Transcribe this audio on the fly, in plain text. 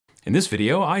In this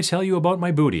video, I tell you about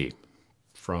my booty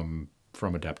from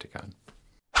Adepticon.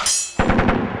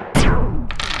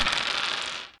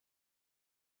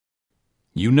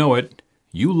 You know it,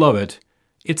 you love it,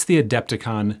 it's the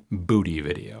Adepticon booty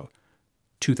video,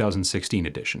 2016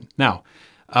 edition. Now,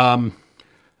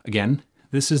 again,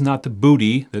 this is not the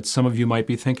booty that some of you might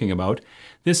be thinking about.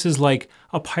 This is like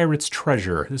a pirate's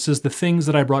treasure. This is the things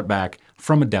that I brought back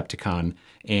from Adepticon,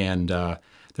 and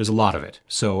there's a lot of it.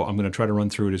 So I'm gonna try to run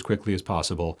through it as quickly as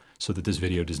possible so that this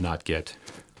video does not get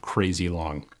crazy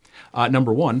long.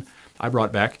 Number one, I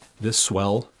brought back this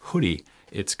swell hoodie.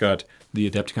 It's got the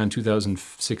Adepticon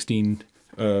 2016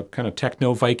 kind of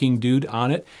techno Viking dude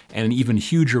on it, and an even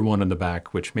huger one on the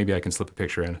back, which maybe I can slip a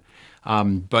picture in.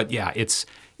 But yeah, it's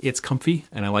comfy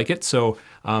and I like it. So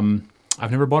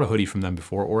I've never bought a hoodie from them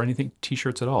before or anything,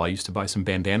 t-shirts at all. I used to buy some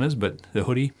bandanas, but the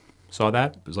hoodie, saw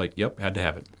that, was like, yep, had to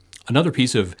have it. Another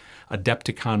piece of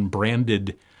Adepticon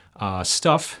branded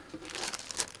stuff,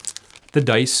 the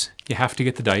dice. You have to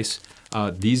get the dice.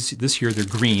 This year they're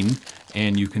green,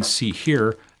 and you can see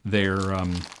here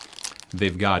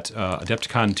they've got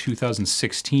Adepticon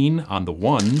 2016 on the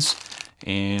ones,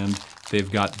 and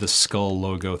they've got the skull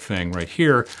logo thing right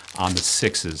here on the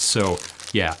sixes. So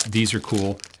yeah, these are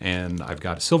cool, and I've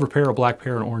got a silver pair, a black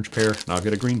pair, an orange pair, and I've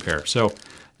got a green pair. So,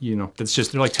 you know, it's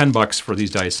just, they're like 10 bucks for these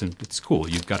dice, and it's cool.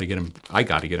 You've got to get them, I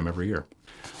got to get them every year.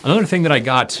 Another thing that I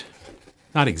got,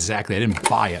 not exactly, I didn't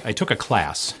buy it, I took a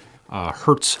class,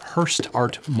 Hearst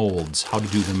Art Molds, how to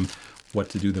do them, what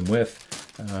to do them with,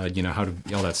 you know, how to,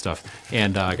 all that stuff.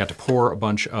 And I got to pour a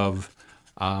bunch of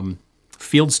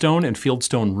fieldstone and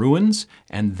fieldstone ruins,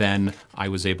 and then I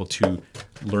was able to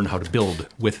learn how to build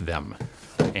with them.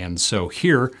 And so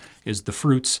here is the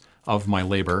fruits of my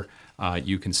labor.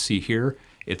 You can see here,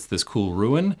 it's this cool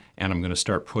ruin, and I'm gonna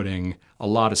start putting a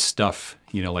lot of stuff,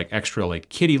 you know, like extra like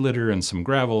kitty litter and some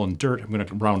gravel and dirt. I'm gonna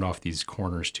round off these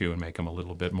corners too and make them a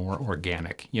little bit more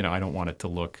organic. You know, I don't want it to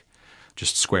look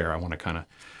just square. I wanna kinda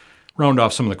round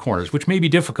off some of the corners, which may be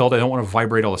difficult. I don't wanna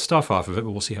vibrate all the stuff off of it, but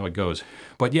we'll see how it goes.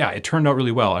 But yeah, it turned out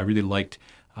really well. I really liked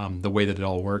the way that it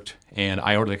all worked. And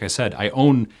like I said, I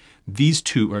own these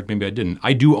two, or maybe I didn't.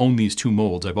 I do own these two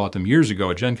molds. I bought them years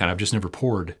ago at Gen Con. I've just never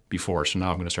poured before, so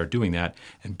now I'm gonna start doing that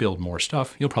and build more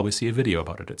stuff. You'll probably see a video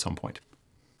about it at some point.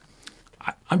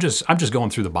 I'm just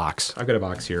going through the box. I've got a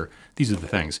box here. These are the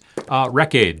things.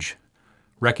 Wreckage.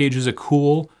 Wreckage is a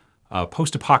cool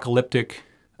post-apocalyptic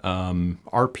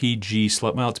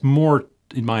RPG, well, it's more,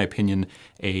 in my opinion,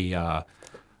 a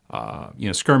you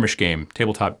know, skirmish game,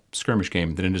 tabletop skirmish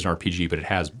game than it is an RPG, but it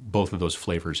has both of those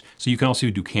flavors. So you can also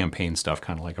do campaign stuff,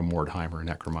 kind of like a Mordheim or a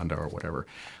Necromunda or whatever.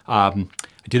 I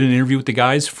did an interview with the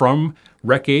guys from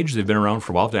Wreckage. They've been around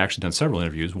for a while. I've actually done several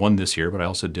interviews, one this year, but I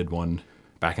also did one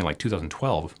back in like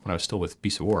 2012 when I was still with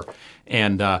Beasts of War.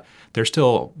 And they're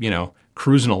still, you know,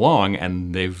 cruising along,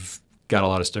 and they've got a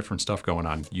lot of different stuff going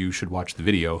on. You should watch the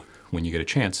video when you get a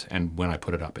chance, and when I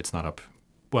put it up. It's not up,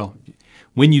 well,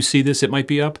 when you see this, it might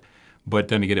be up, but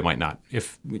then again, it might not.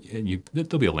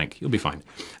 There'll be a link, you'll be fine.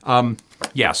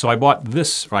 Yeah, so I bought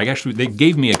this, or actually, they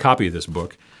gave me a copy of this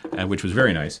book, which was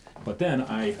very nice, but then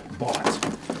I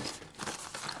bought,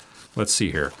 let's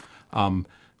see here,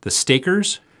 the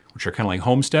Stakers, which are kind of like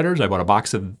homesteaders. I bought a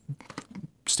box of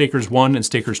Stakers 1 and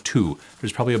Stakers 2.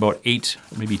 There's probably about 8,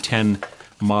 maybe 10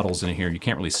 models in here. You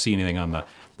can't really see anything on the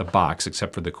box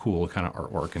except for the cool kind of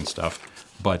artwork and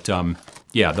stuff. But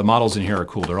yeah, the models in here are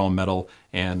cool. They're all metal,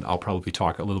 and I'll probably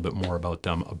talk a little bit more about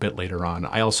them a bit later on.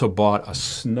 I also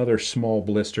bought another small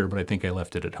blister, but I think I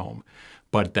left it at home.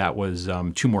 But that was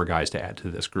 2 more guys to add to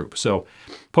this group. So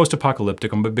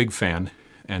post-apocalyptic, I'm a big fan,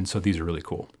 and so these are really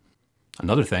cool.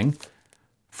 Another thing,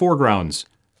 foregrounds.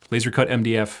 Laser cut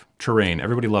MDF terrain,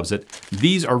 everybody loves it.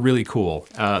 These are really cool.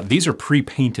 These are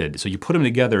pre-painted, so you put them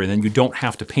together and then you don't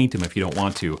have to paint them if you don't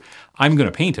want to. I'm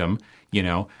gonna paint them, you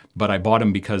know, but I bought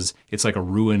them because it's like a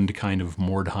ruined kind of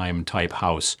Mordheim type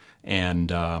house,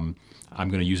 and I'm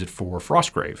gonna use it for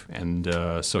Frostgrave.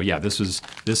 And so yeah, this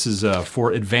is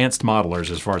for advanced modelers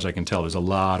as far as I can tell. There's a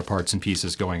lot of parts and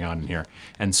pieces going on in here.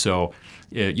 And so,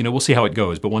 you know, we'll see how it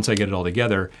goes, but once I get it all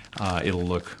together, it'll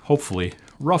look, hopefully,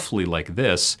 roughly like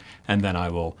this, and then I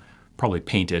will probably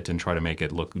paint it and try to make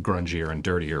it look grungier and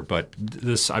dirtier. But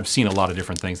this, I've seen a lot of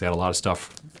different things. They had a lot of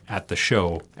stuff at the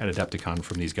show at Adepticon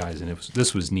from these guys, and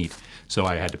this was neat, so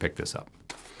I had to pick this up.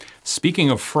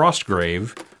 Speaking of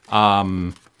Frostgrave,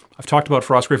 I've talked about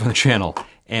Frostgrave on the channel,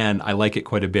 and I like it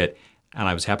quite a bit. And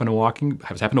I was happened to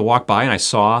walk by, and I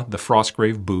saw the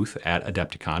Frostgrave booth at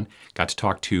Adepticon. Got to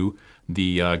talk to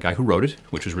the guy who wrote it,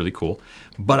 which was really cool.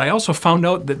 But I also found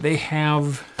out that they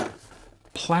have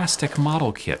plastic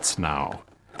model kits now.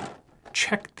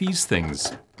 check these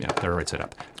things. Yeah, they're right side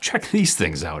up. Check these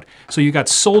things out. So you got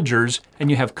soldiers and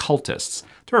you have cultists.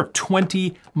 There are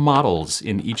 20 models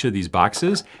in each of these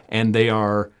boxes, and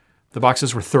the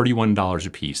boxes were $31 a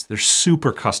piece. They're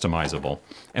super customizable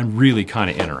and really kind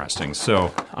of interesting.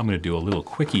 So I'm gonna do a little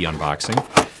quickie unboxing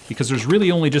because there's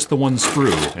really only just the one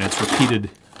sprue and it's repeated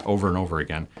over and over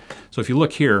again. So if you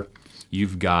look here,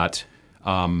 you've got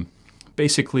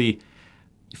basically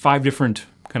 5 different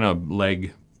kind of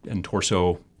leg and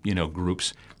torso,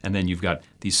 groups. And then you've got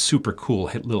these super cool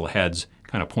little heads,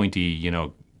 kind of pointy,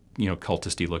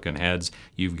 cultisty looking heads.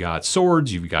 You've got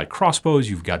swords, you've got crossbows,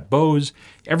 you've got bows,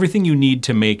 everything you need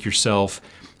to make yourself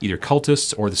either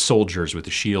cultists or the soldiers with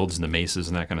the shields and the maces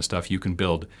and that kind of stuff. You can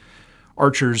build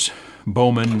archers,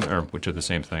 bowmen, which are the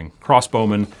same thing,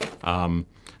 crossbowmen.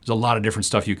 There's a lot of different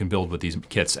stuff you can build with these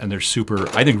kits, and they're super,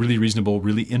 I think, really reasonable,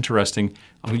 really interesting.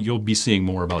 You'll be seeing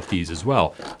more about these as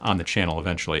well on the channel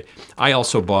eventually. I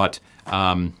also bought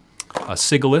a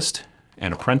Sigilist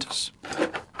and Apprentice,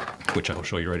 which I will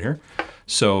show you right here.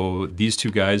 So these two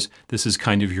guys, this is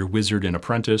kind of your wizard and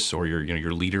apprentice, or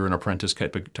your leader and apprentice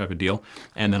type of deal.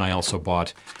 And then I also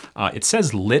bought, it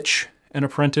says Lich and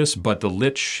Apprentice, but the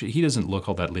Lich, he doesn't look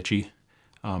all that lichy.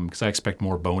 Because I expect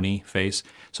more bony face.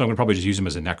 So I'm gonna probably just use him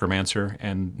as a necromancer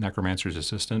and necromancer's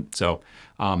assistant. So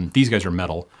these guys are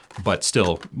metal, but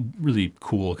still really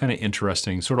cool, kind of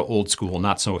interesting, sort of old school,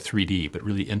 not so 3D, but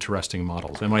really interesting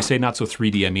models. And when I say not so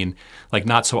 3D, I mean like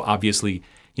not so obviously,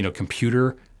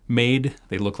 computer made.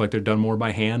 They look like they're done more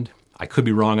by hand. I could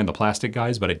be wrong on the plastic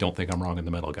guys, but I don't think I'm wrong on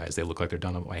the metal guys. They look like they're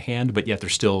done by hand, but yet they're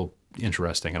still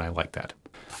interesting, and I like that.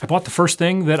 I bought the first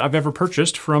thing that I've ever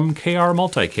purchased from KR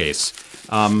Multicase.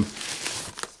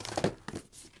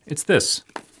 It's this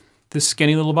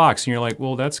skinny little box, and you're like,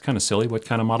 well, that's kind of silly. What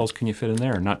kind of models can you fit in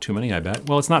there? Not too many, I bet.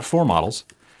 Well, it's not for models.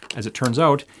 As it turns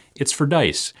out, it's for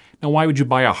dice. Now, why would you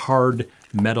buy a hard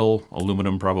metal,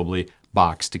 aluminum probably,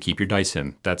 box to keep your dice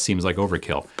in? That seems like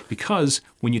overkill. Because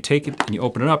when you take it and you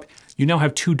open it up, you now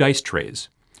have 2 dice trays.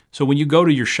 So when you go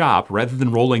to your shop, rather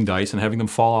than rolling dice and having them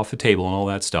fall off the table and all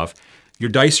that stuff, your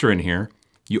dice are in here,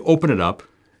 you open it up,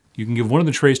 you can give one of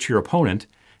the trays to your opponent,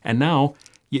 and now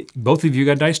both of you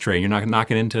got a dice tray. You're not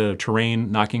knocking into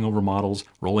terrain, knocking over models,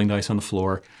 rolling dice on the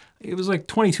floor. It was like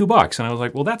 22 bucks, and I was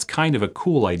like, well, that's kind of a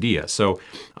cool idea. So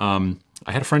I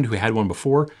had a friend who had one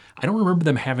before. I don't remember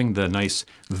them having the nice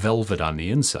velvet on the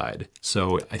inside.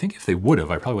 So I think if they would have,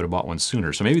 I probably would have bought one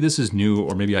sooner. So maybe this is new,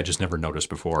 or maybe I just never noticed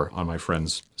before on my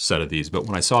friend's set of these. But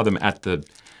when I saw them at the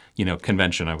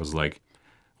convention, I was like,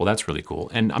 well, that's really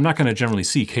cool. And I'm not gonna generally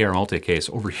see KR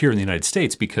Multicase over here in the United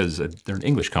States because they're an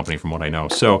English company from what I know.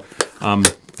 So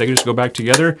they can just go back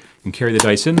together and carry the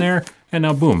dice in there, and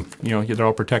now boom, they're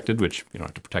all protected, which you don't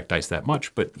have to protect dice that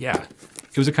much, but yeah,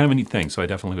 it was a kind of a neat thing. So I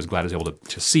definitely was glad I was able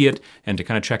to see it and to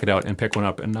kind of check it out and pick one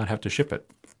up and not have to ship it.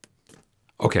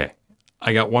 Okay,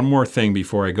 I got one more thing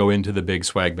before I go into the big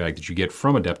swag bag that you get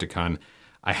from Adepticon.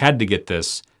 I had to get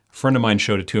this. A friend of mine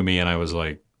showed it to me and I was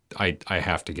like, I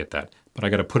have to get that. But I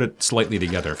got to put it slightly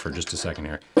together for just a second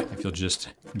here. If you'll just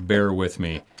bear with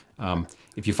me.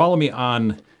 If you follow me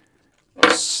on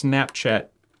Snapchat,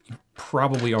 you've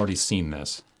probably already seen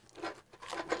this.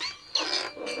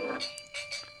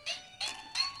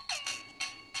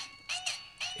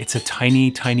 It's a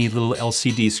tiny, tiny little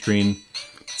LCD screen.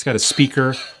 It's got a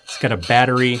speaker. It's got a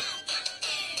battery.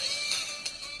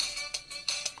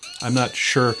 I'm not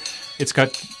sure. It's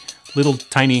got little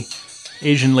tiny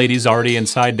Asian ladies already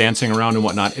inside dancing around and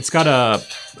whatnot. It's got a,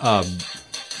 I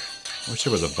wish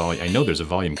there was a volume. I know there's a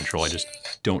volume control. I just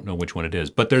don't know which one it is.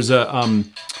 But there's a,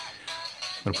 I'm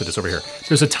gonna put this over here.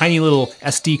 There's a tiny little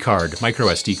SD card, micro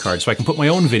SD card, so I can put my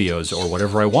own videos or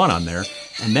whatever I want on there.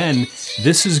 And then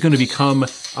this is gonna become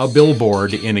a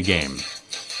billboard in a game.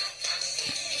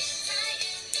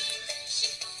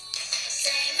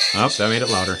 Oh, that made it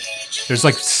louder. There's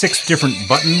like 6 different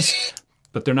buttons,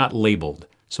 but they're not labeled.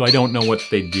 So I don't know what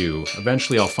they do.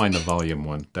 Eventually I'll find the volume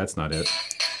one. That's not it.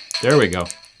 There we go.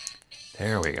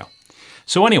 There we go.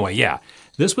 So anyway, yeah,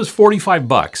 this was 45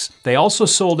 bucks. They also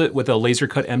sold it with a laser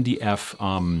cut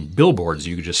MDF billboards.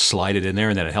 You could just slide it in there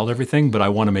and then it held everything, but I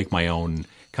want to make my own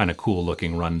kind of cool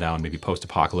looking rundown, maybe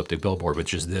post-apocalyptic billboard with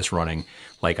just this running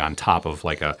like on top of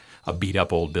like a beat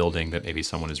up old building that maybe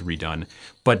someone has redone.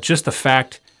 But just the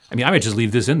fact, I mean, I might just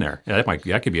leave this in there. Yeah,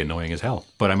 that could be annoying as hell,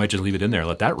 but I might just leave it in there,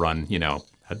 let that run,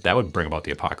 that would bring about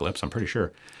the apocalypse, I'm pretty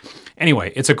sure.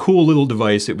 Anyway, it's a cool little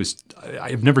device.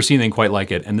 I've never seen anything quite like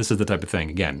it, and this is the type of thing,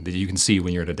 again, that you can see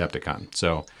when you're at Adepticon.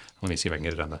 So let me see if I can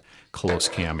get it on the close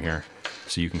cam here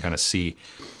so you can kind of see.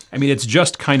 I mean, it's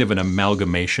just kind of an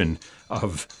amalgamation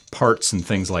of parts and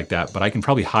things like that, but I can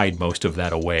probably hide most of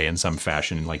that away in some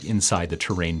fashion, like inside the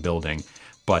terrain building.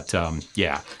 But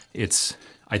yeah,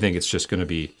 I think it's just going to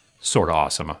be sort of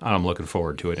awesome. I'm looking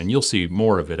forward to it, and you'll see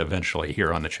more of it eventually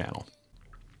here on the channel.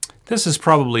 This is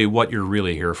probably what you're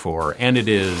really here for, and it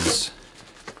is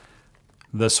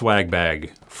the swag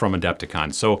bag from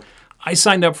Adepticon. So I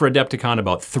signed up for Adepticon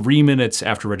about 3 minutes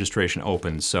after registration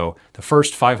opened, so the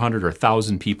first 500 or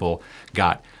 1,000 people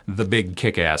got the big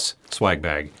kick-ass swag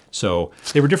bag. So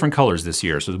they were different colors this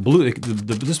year. So the blue,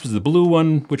 this was the blue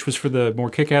one, which was for the more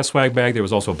kick-ass swag bag. There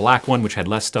was also a black one, which had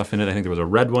less stuff in it. I think there was a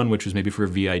red one, which was maybe for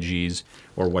VIGs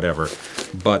or whatever.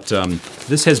 But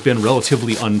this has been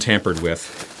relatively untampered with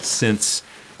since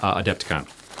Adepticon.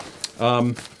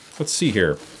 Let's see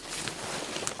here.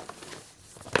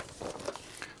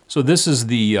 So this is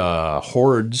the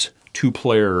Hordes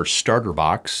 2-player starter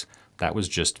box. That was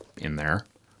just in there.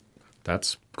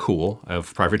 That's cool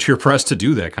of Privateer Press to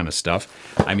do that kind of stuff.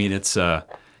 I mean, it's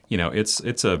you know,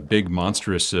 it's a big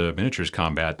monstrous miniatures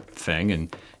combat thing,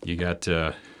 and you got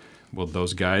well,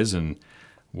 those guys and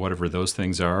whatever those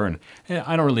things are. And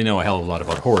I don't really know a hell of a lot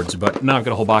about Hordes, but now I've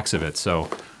got a whole box of it, so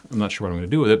I'm not sure what I'm going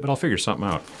to do with it, but I'll figure something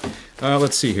out.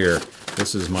 Let's see here.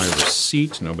 This is my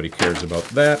receipt. Nobody cares about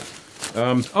that.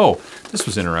 Oh, this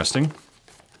was interesting.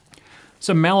 It's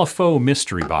a Malifaux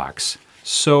mystery box.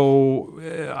 So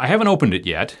I haven't opened it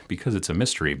yet because it's a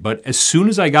mystery, but as soon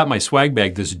as I got my swag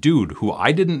bag, this dude who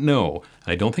I didn't know,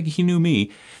 and I don't think he knew me,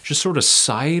 just sort of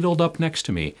sidled up next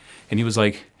to me, and he was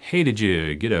like, "Hey, did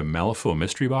you get a Malifaux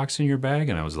mystery box in your bag?"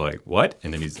 And I was like, "What?"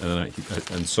 And then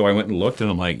and so I went and looked, and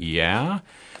I'm like, "Yeah."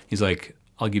 He's like,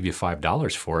 "I'll give you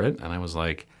 $5 for it," and I was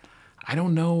like, "I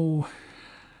don't know.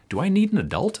 Do I need an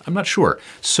adult? I'm not sure."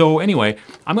 So anyway,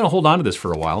 I'm gonna hold on to this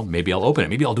for a while. Maybe I'll open it.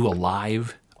 Maybe I'll do a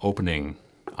live opening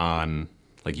on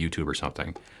like YouTube or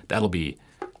something. That'll be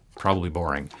probably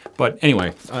boring. But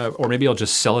anyway, or maybe I'll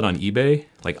just sell it on eBay,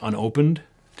 like unopened,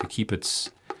 to keep its,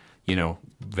 you know,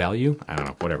 value. I don't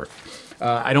know, whatever.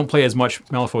 I don't play as much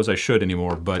Malifaux as I should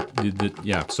anymore, but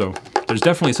yeah, so there's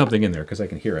definitely something in there because I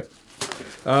can hear it.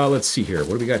 Let's see here.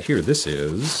 What do we got here? This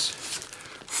is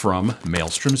from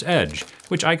Maelstrom's Edge,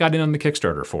 which I got in on the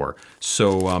Kickstarter for.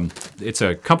 So it's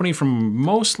a company from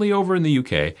mostly over in the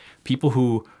UK, people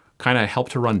who kind of help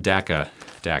to run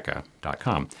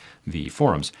Daka.com, the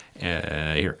forums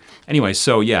here. Anyway,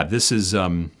 so yeah, this is,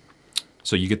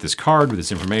 so you get this card with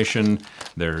this information.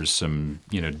 There's some,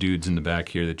 you know, dudes in the back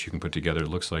here that you can put together. It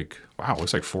looks like, wow, it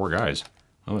looks like 4 guys.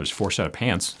 Oh, there's 4 set of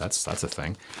pants. That's a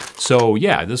thing. So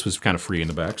yeah, this was kind of free in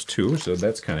the backs too, so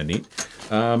that's kind of neat.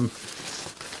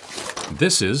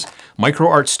 This is Micro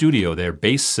Art Studio, their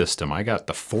base system. I got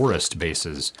the Forest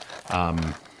bases.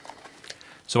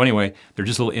 So anyway, they're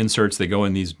just little inserts. They go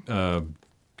in these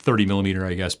 30mm,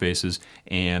 I guess, bases,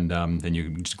 and then you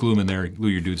just glue them in there, glue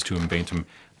your dudes to them, paint them.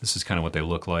 This is kind of what they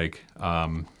look like.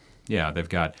 Yeah, they've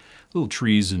got little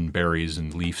trees and berries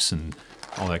and leaves and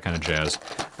all that kind of jazz.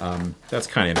 That's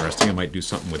kind of interesting. I might do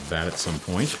something with that at some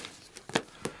point.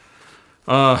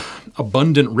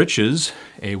 Abundant Riches,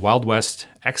 a Wild West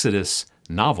Exodus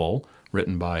novel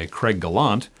written by Craig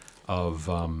Gallant of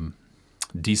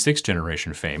D6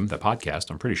 Generation fame, the podcast,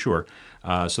 I'm pretty sure.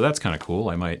 So that's kind of cool.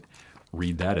 I might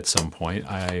read that at some point.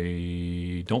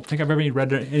 I don't think I've ever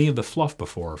read any of the fluff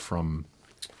before from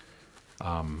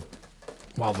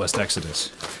Wild West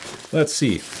Exodus. Let's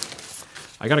see.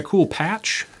 I got a cool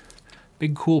patch,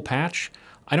 big cool patch.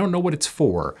 I don't know what it's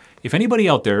for. If anybody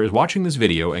out there is watching this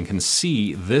video and can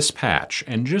see this patch,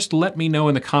 and just let me know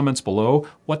in the comments below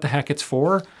what the heck it's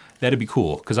for, that'd be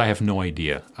cool, because I have no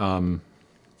idea.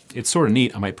 It's sort of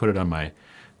neat. I might put it on my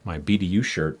BDU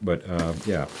shirt, but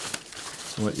yeah.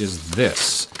 What is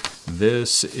this?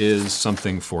 This is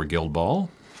something for Guild Ball,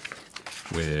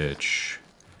 which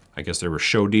I guess there were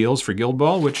show deals for Guild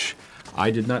Ball, which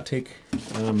I did not take,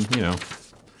 you know,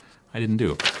 I didn't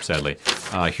do, sadly.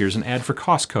 Here's an ad for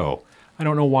Costco. I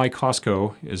don't know why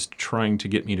Costco is trying to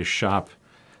get me to shop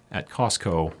at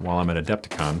Costco while I'm at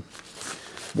Adepticon.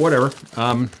 Whatever.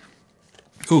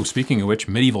 Ooh, speaking of which,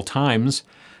 Medieval Times.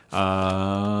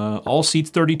 All seats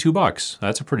 $32.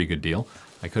 That's a pretty good deal.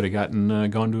 I could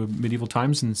have gone to Medieval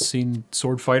Times and seen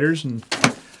sword fighters and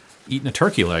eaten a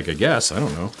turkey leg, I guess. I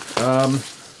don't know.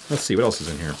 Let's see, what else is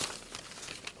in here?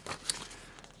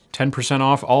 10%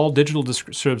 off all digital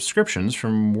subscriptions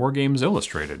from Wargames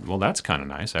Illustrated. Well, that's kind of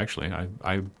nice, actually.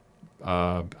 I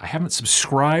haven't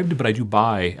subscribed, but I do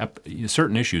buy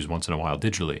certain issues once in a while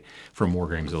digitally from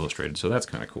Wargames Illustrated, so that's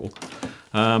kind of cool.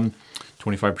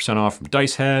 25% off from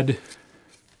Dice Head,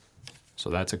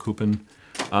 so that's a coupon.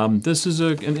 This is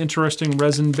an interesting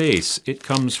resin base. It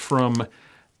comes from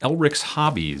Elric's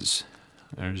Hobbies.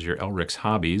 There's your Elric's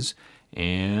Hobbies.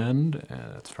 And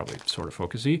that's probably sort of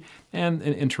focusy. And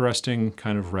an interesting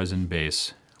kind of resin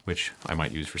base, which I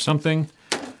might use for something.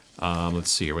 Let's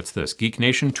see here, what's this? Geek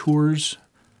Nation Tours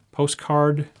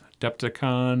postcard,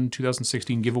 Adepticon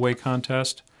 2016 giveaway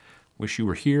contest. Wish you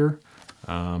were here.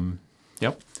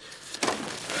 Yep.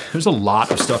 There's a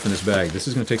lot of stuff in this bag. This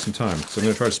is going to take some time, so I'm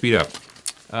going to try to speed up.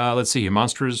 Let's see,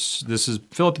 Monsters. This is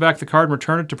fill out the back of the card and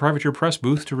return it to Privateer Press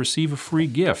booth to receive a free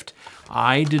gift.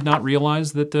 I did not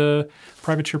realize that the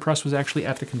Privateer Press was actually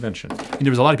at the convention. And there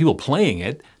was a lot of people playing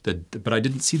it, but I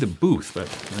didn't see the booth, but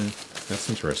that's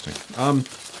interesting.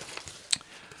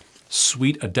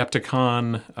 Sweet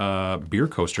Adepticon beer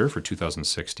coaster for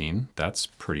 2016. That's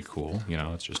pretty cool. You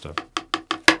know, it's just a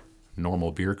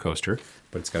normal beer coaster,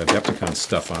 but it's got Adepticon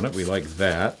stuff on it. We like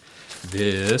that.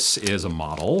 This is a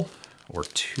model, or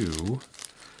two,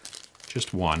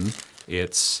 just one.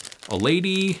 It's a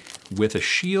lady with a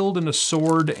shield and a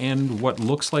sword and what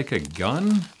looks like a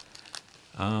gun.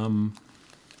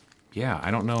 Yeah,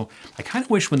 I don't know. I kind of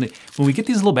wish when we get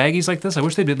these little baggies like this, I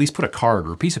wish they'd at least put a card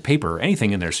or a piece of paper or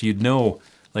anything in there so you'd know,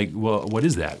 like, well, what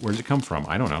is that? Where does it come from?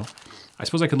 I don't know. I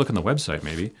suppose I could look on the website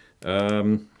maybe.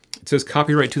 It says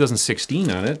copyright 2016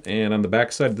 on it, and on the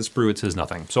back side of this brew it says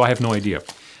nothing. So I have no idea.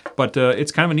 But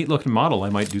it's kind of a neat looking model. I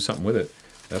might do something with it.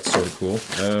 That's sort of cool.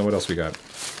 What else we got?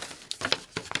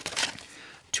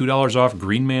 $2 off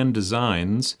Green Man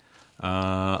Designs.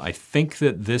 I think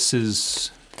that this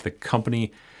is the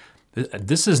company.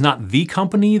 This is not the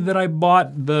company that I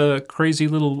bought the crazy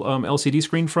little LCD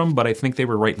screen from, but I think they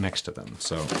were right next to them.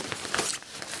 So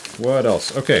what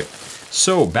else? Okay,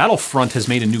 so Battlefront has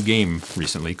made a new game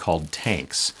recently called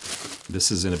Tanks. This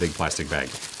is in a big plastic bag.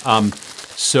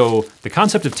 So the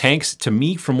concept of tanks, to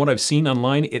me, from what I've seen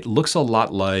online, it looks a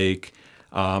lot like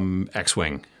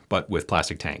X-Wing, but with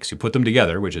plastic tanks. You put them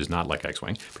together, which is not like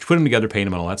X-Wing, but you put them together, paint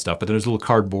them and all that stuff, but then there's little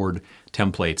cardboard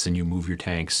templates and you move your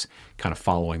tanks kind of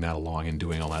following that along and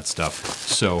doing all that stuff.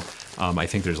 So I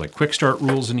think there's like quick start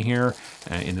rules in here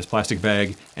in this plastic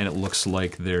bag, and it looks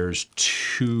like there's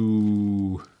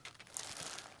two,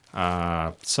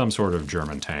 some sort of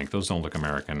German tank. Those don't look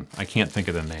American. I can't think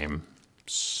of the name.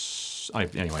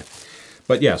 Anyway,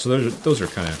 but yeah, so those are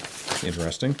kind of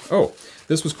interesting. Oh,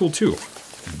 this was cool too.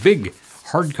 Big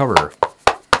hardcover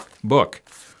book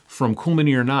from Cool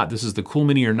Mini or Not. This is the Cool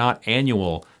Mini or Not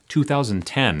Annual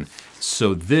 2010.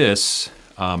 So this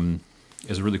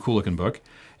is a really cool looking book,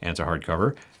 and it's a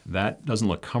hardcover. That doesn't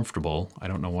look comfortable. I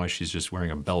don't know why she's just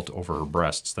wearing a belt over her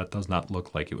breasts. That does not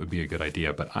look like it would be a good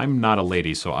idea, but I'm not a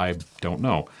lady, so I don't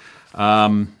know.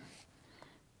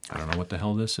 I don't know what the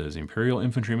hell this is. Imperial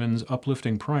Infantryman's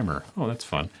Uplifting Primer. Oh, that's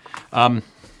fun. Oh,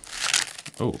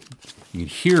 you can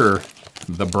hear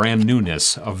the brand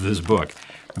newness of this book,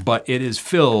 but it is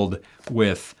filled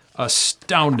with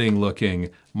astounding looking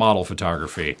model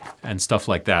photography and stuff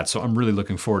like that. So I'm really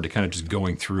looking forward to kind of just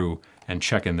going through and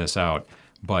checking this out.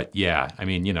 But yeah, I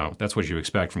mean, you know, that's what you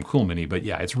expect from Cool Mini, but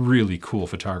yeah, it's really cool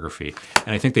photography.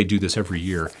 And I think they do this every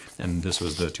year, and this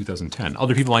was the 2010.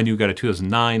 Other people I knew got a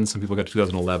 2009, some people got a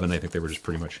 2011. I think they were just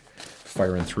pretty much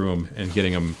firing through them and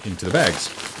getting them into the bags.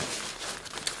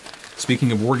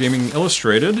 Speaking of Wargaming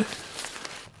Illustrated,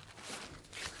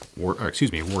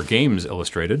 Wargames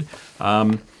Illustrated,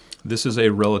 this is a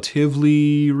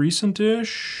relatively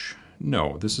recent-ish.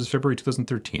 No, this is February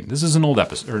 2013. This is an old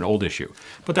episode, or an old issue,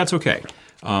 but that's okay.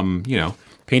 You know,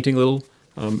 painting little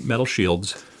metal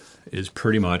shields is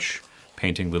pretty much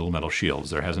painting little metal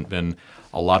shields. There hasn't been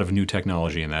a lot of new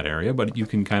technology in that area, but you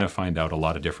can kind of find out a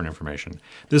lot of different information.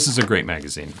 This is a great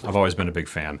magazine. I've always been a big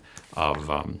fan of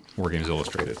Wargames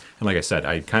Illustrated. And like I said,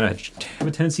 I kind of have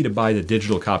a tendency to buy the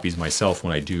digital copies myself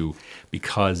when I do,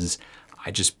 because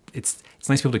it's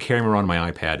nice to be able to carry them around on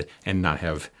my iPad and not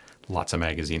have lots of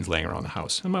magazines laying around the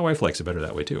house. And my wife likes it better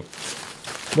that way too.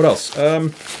 What else?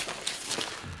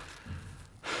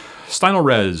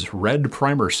 Stynylrez Red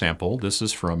Primer Sample. This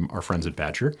is from our friends at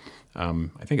Badger.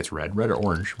 I think it's red or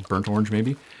orange, burnt orange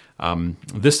maybe.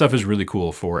 This stuff is really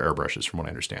cool for airbrushes from what I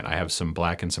understand. I have some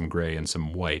black and some gray and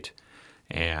some white,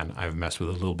 and I've messed with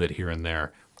a little bit here and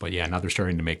there. But yeah, now they're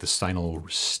starting to make the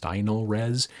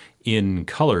Stynylrez in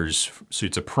colors. So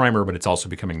it's a primer, but it's also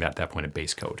becoming at that point a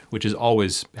base coat, which is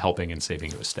always helping and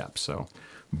saving you a step. So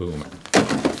boom.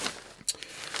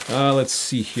 Let's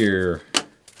see here.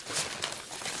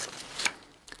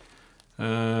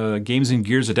 Games and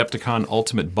Gears Adepticon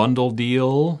Ultimate Bundle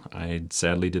deal. I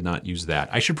sadly did not use that.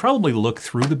 I should probably look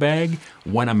through the bag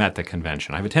when I'm at the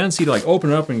convention. I have a tendency to like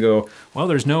open it up and go, well,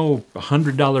 there's no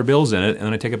 $100 bills in it, and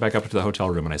then I take it back up to the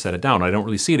hotel room and I set it down. I don't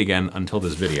really see it again until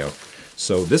this video.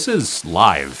 So this is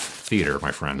live theater,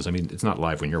 my friends. I mean, it's not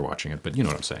live when you're watching it, but you know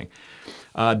what I'm saying.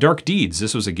 Dark Deeds.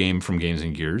 This was a game from Games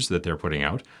and Gears that they're putting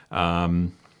out.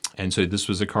 And so this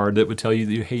was a card that would tell you,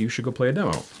 that, hey, you should go play a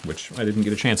demo, which I didn't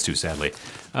get a chance to, sadly.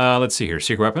 Let's see here.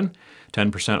 Secret Weapon,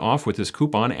 10% off with this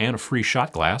coupon and a free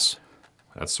shot glass.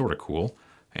 That's sort of cool.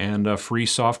 And a free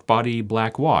soft body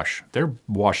black wash. Their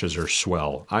washes are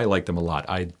swell. I like them a lot.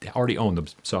 I already own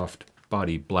the soft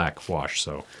body black wash,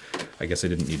 so I guess I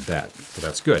didn't need that. So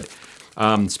that's good.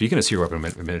 Speaking of Secret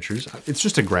Weapon miniatures, it's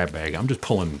just a grab bag. I'm just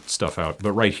pulling stuff out.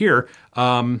 But right here,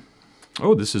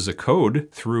 oh, this is a code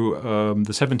through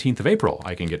the 17th of April.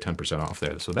 I can get 10% off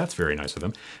there, so that's very nice of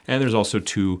them. And there's also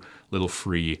 2 little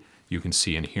free, you can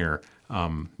see in here,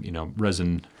 you know,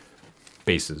 resin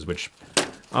bases, which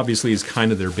obviously is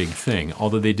kind of their big thing.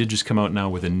 Although they did just come out now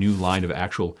with a new line of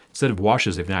actual, instead of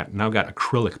washes, they've now got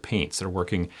acrylic paints. They're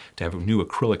working to have new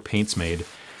acrylic paints made.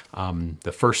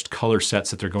 The first color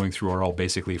sets that they're going through are all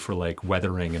basically for like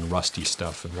weathering and rusty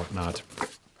stuff and whatnot.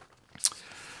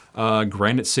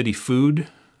 Granite City Food,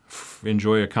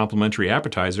 enjoy a complimentary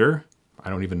appetizer. I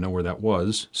don't even know where that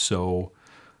was, so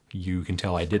you can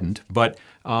tell I didn't. But,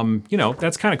 you know,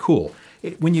 that's kind of cool.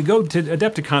 When you go to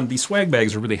Adepticon, these swag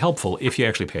bags are really helpful if you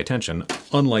actually pay attention,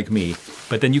 unlike me.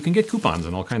 But then you can get coupons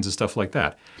and all kinds of stuff like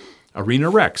that. Arena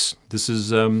Rex, this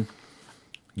is,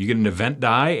 you get an event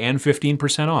die and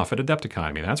 15% off at Adepticon.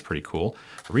 I mean, that's pretty cool.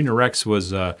 Arena Rex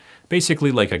was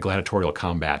basically like a gladiatorial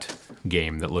combat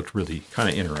game that looked really kind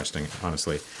of interesting,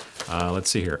 honestly.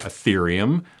 Let's see here.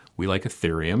 Ethereum. We like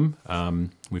Ethereum.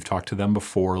 We've talked to them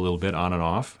before a little bit on and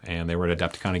off, and they were at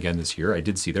Adepticon again this year. I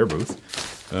did see their booth.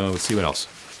 Let's see what else.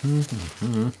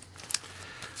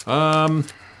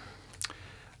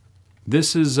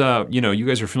 This is, you know, you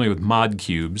guys are familiar with mod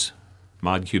cubes.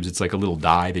 Mod cubes, it's like a little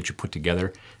die that you put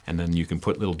together, and then you can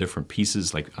put little different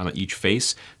pieces like on each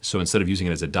face. So instead of using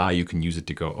it as a die, you can use it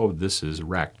to go, oh, this is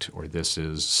wrecked, or this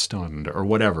is stunned, or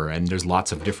whatever. And there's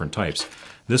lots of different types.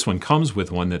 This one comes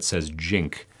with one that says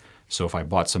Jink. So if I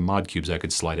bought some mod cubes, I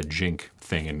could slide a Jink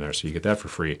thing in there, so you get that for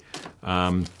free.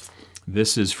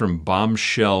 This is from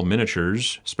Bombshell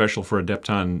Miniatures, special for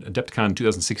Adepticon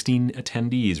 2016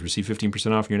 attendees. Receive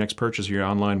 15% off your next purchase of your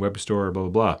online web store, blah,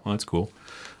 blah, blah. Well, that's cool.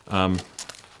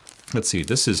 Let's see,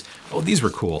 this is, oh, these were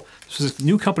cool. This is a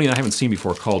new company I haven't seen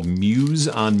before called Muse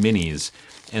on Minis.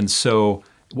 And so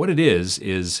what it is,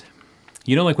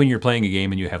 you know, like when you're playing a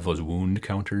game and you have those wound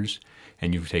counters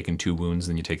and you've taken 2 wounds,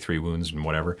 then you take 3 wounds and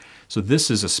whatever. So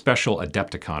this is a special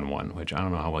Adepticon one, which I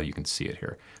don't know how well you can see it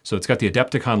here. So it's got the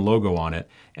Adepticon logo on it,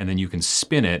 and then you can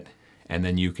spin it, and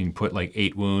then you can put like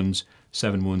 8 wounds,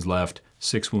 7 wounds left,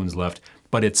 6 wounds left.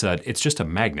 But it's just a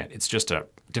magnet. It's just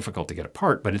difficult to get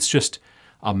apart, but it's just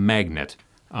a magnet.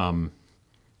 You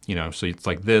know, so it's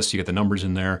like this, you get the numbers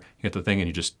in there, you get the thing, and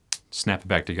you just snap it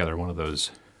back together, one of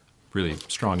those really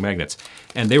strong magnets.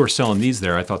 And they were selling these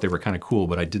there. I thought they were kind of cool,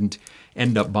 but I didn't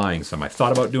end up buying some. I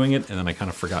thought about doing it, and then I kind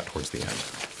of forgot towards the end.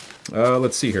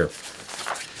 Let's see here.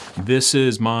 This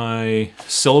is my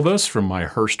syllabus from my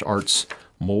Hearst Arts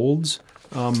molds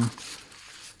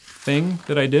thing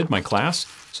that I did, my class.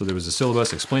 So there was a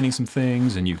syllabus explaining some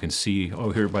things, and you can see,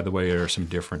 oh, here, by the way, are some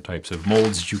different types of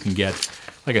molds that you can get.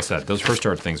 Like I said, those Hearst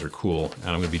Art things are cool,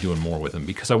 and I'm going to be doing more with them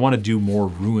because I want to do more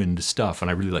ruined stuff,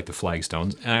 and I really like the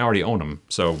flagstones, and I already own them,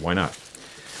 so why not?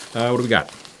 What do we got?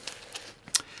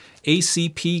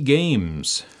 ACP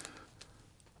Games.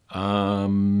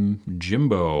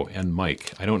 Jimbo and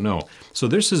Mike. I don't know. So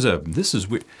this is a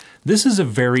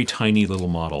very tiny little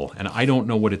model, and I don't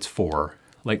know what it's for.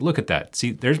 Like, look at that.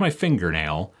 See, there's my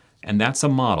fingernail, and that's a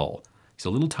model. It's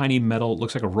a little tiny metal,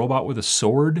 looks like a robot with a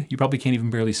sword. You probably can't even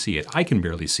barely see it. I can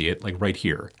barely see it, like right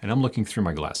here, and I'm looking through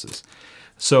my glasses.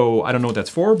 So I don't know what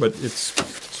that's for, but it's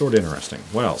sort of interesting.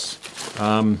 What else?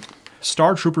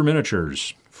 Star Trooper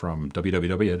Miniatures from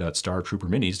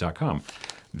www.startrooperminis.com.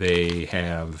 They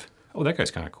have, oh, that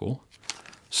guy's kind of cool.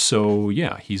 So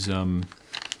yeah, he's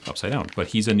upside down, but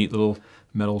he's a neat little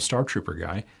metal Star Trooper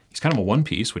guy. He's kind of a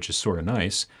one-piece, which is sort of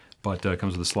nice, but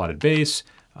comes with a slotted base.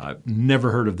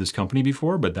 Never heard of this company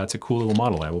before, but that's a cool little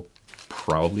model. I will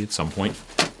probably at some point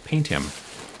paint him.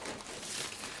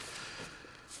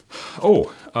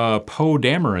 Oh, Poe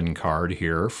Dameron card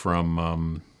here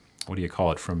from, what do you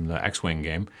call it, from the X-Wing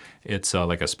game. It's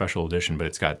like a special edition,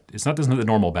 but doesn't have the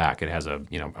normal back. It has a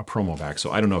promo back.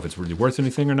 So I don't know if it's really worth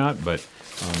anything or not, but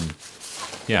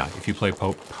yeah, if you play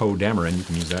Poe Dameron, you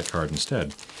can use that card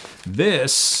instead.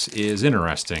 This is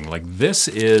interesting. Like, this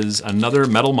is another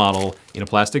metal model in a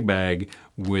plastic bag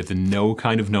with no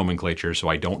kind of nomenclature, so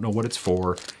I don't know what it's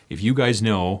for. If you guys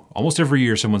know, almost every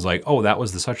year someone's like, oh, that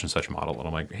was the such and such model. And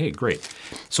I'm like, hey, great.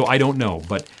 So I don't know,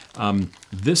 but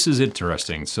this is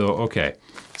interesting. So, okay.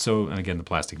 So, and again, the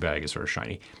plastic bag is sort of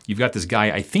shiny. You've got this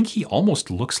guy, I think he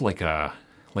almost looks like an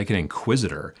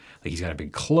inquisitor. Like, he's got a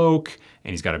big cloak,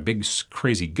 and he's got a big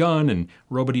crazy gun and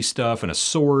robot-y stuff and a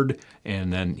sword,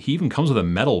 and then he even comes with a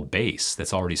metal base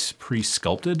that's already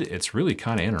pre-sculpted. It's really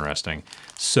kind of interesting.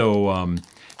 So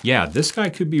yeah, this guy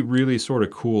could be really sort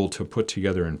of cool to put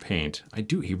together and paint.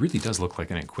 He really does look like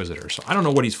an inquisitor. So I don't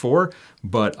know what he's for,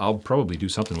 but I'll probably do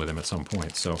something with him at some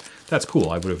point. So that's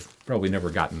cool. I would have probably never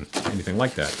gotten anything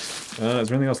like that. Is there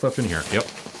anything else left in here? Yep.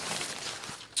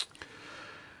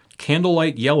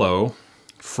 Candlelight Yellow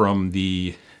from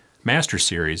the Master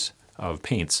Series of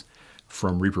paints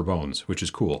from Reaper Bones, which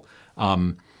is cool.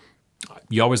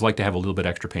 You always like to have a little bit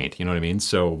extra paint, you know what I mean?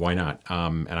 So why not?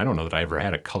 And I don't know that I ever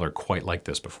had a color quite like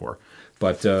this before.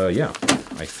 But yeah,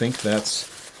 I think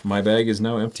my bag is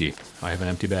now empty. I have an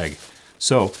empty bag.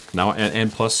 So now,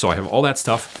 and plus, so I have all that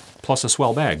stuff, plus a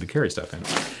swell bag to carry stuff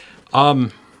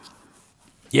in.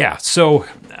 Yeah, so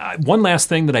one last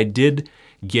thing that I did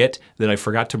get that I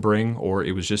forgot to bring, or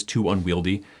it was just too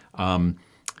unwieldy,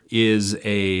 is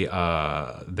the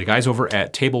guys over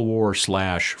at Table War /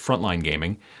 Frontline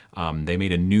Gaming. They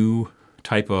made a new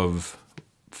type of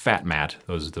fat mat,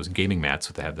 those gaming mats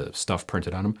that have the stuff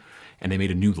printed on them, and they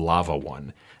made a new lava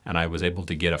one. And I was able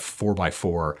to get a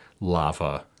 4x4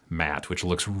 lava mat, which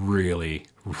looks really,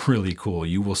 really cool.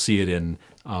 You will see it in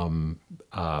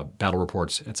battle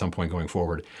reports at some point going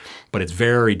forward. But it's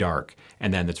very dark,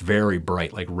 and then it's very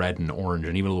bright, like red and orange,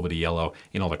 and even a little bit of yellow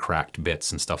in all the cracked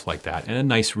bits and stuff like that. And a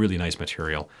nice, really nice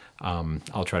material.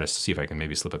 I'll try to see if I can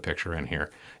maybe slip a picture in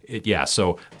here. Yeah,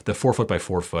 so the 4 foot by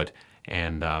 4 foot,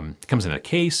 and it comes in a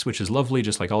case, which is lovely,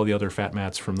 just like all the other fat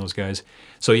mats from those guys.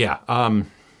 So yeah,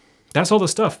 that's all the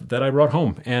stuff that I brought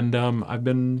home. And I've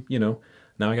been,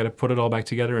 now I got to put it all back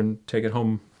together and take it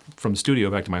home from the studio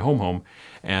back to my home,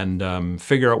 and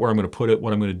figure out where I'm going to put it,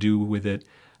 what I'm going to do with it,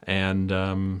 and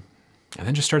then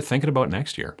just start thinking about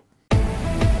next year.